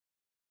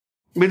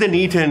Within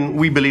Eaton,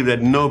 we believe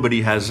that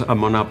nobody has a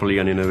monopoly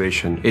on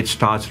innovation. It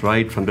starts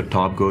right from the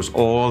top, goes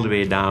all the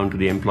way down to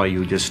the employee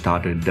who just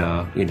started,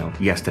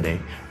 yesterday.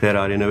 There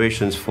are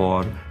innovations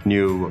for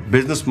new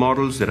business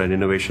models. There are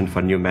innovations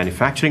for new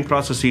manufacturing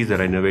processes.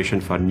 There are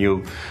innovations for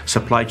new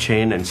supply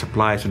chain and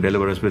suppliers to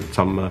deliver us with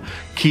some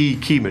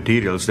key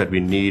materials that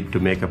we need to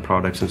make our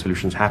products and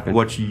solutions happen.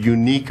 What's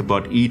unique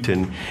about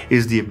Eaton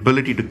is the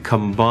ability to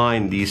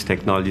combine these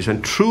technologies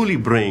and truly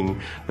bring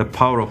the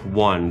power of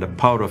one, the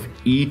power of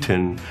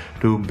Eaton,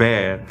 to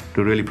bear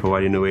to really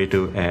provide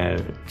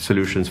innovative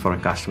solutions for our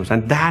customers.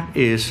 And that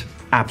is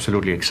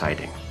absolutely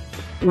exciting.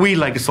 We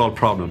like to solve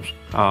problems.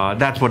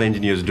 That's what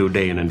engineers do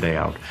day in and day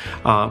out.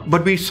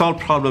 But we solve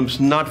problems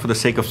not for the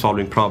sake of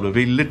solving problems.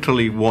 We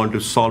literally want to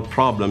solve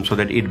problems so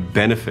that it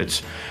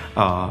benefits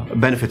our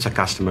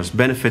customers,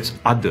 benefits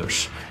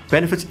others,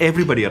 benefits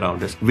everybody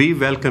around us. We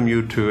welcome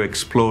you to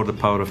explore the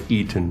power of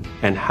Eaton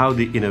and how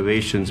the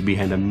innovations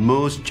behind the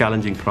most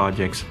challenging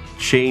projects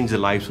change the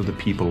lives of the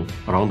people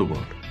around the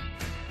world.